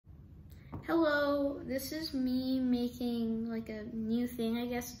Hello, this is me making like a new thing, I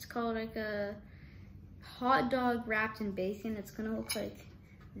guess it's called like a hot dog wrapped in bacon. It's gonna look like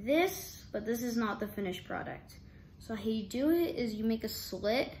this, but this is not the finished product. So how you do it is you make a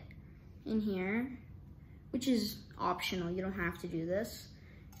slit in here, which is optional, you don't have to do this.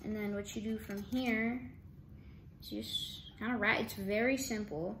 And then what you do from here is you just kind of wrap, it's very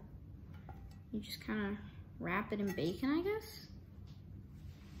simple. You just kind of wrap it in bacon, I guess.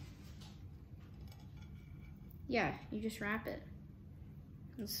 Yeah, you just wrap it.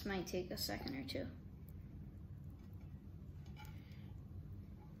 This might take a second or two.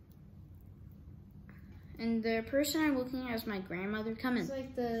 And the person I'm looking at is my grandmother. Come in. It's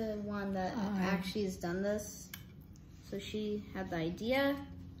like the one that actually has done this. So she had the idea.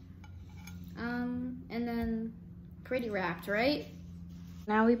 And then pretty wrapped, right?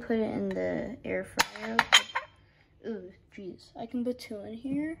 Now we put it in the air fryer. Ooh, jeez. I can put two in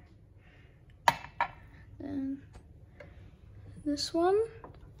here. Then this one.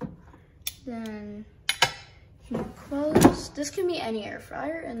 Then you close. This can be any air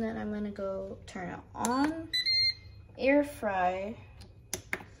fryer, and then I'm gonna go turn it on. Air fry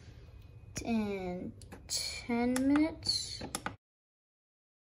in 10 minutes.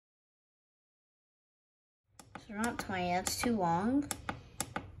 So not 20, that's too long.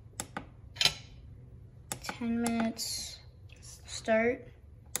 10 minutes, start.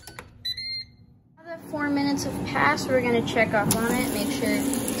 Now that 4 minutes have passed, we're gonna check up on it, make sure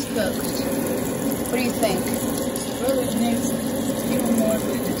it's cooked. What do you think? Well, it needs a few more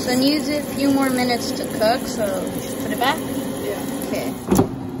minutes. So it needs a few more minutes to cook, so put it back? Yeah. Okay.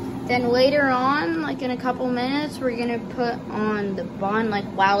 Then later on, like in a couple minutes, we're gonna put on the bun, like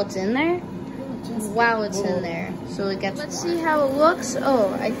while it's in there. While it's in there, so it gets Let's warm. See how it looks.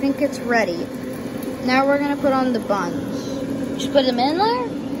 Oh, I think it's ready. Now we're gonna put on the buns. Just put them in there?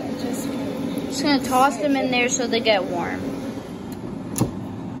 Just gonna toss them in there so they get warm.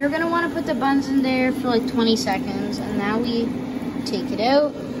 You're gonna wanna put the buns in there for like 20 seconds, and now we take it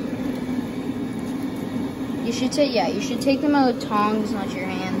out. You should take them out with tongs, not your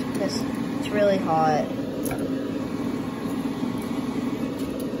hands, because it's really hot.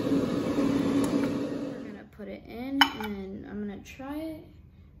 And I'm gonna try it,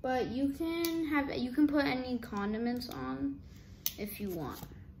 but you can put any condiments on if you want.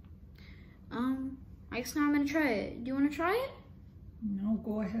 I guess now I'm gonna try it. Do you want to try it? No,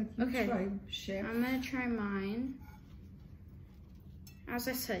 go ahead. Okay. Try, chef. I'm gonna try mine. As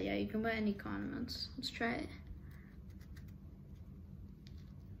I said, yeah, you can put any condiments. Let's try it.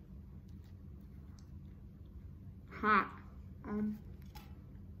 Hot.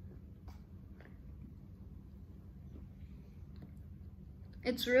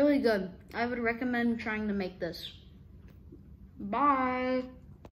 It's really good. I would recommend trying to make this. Bye.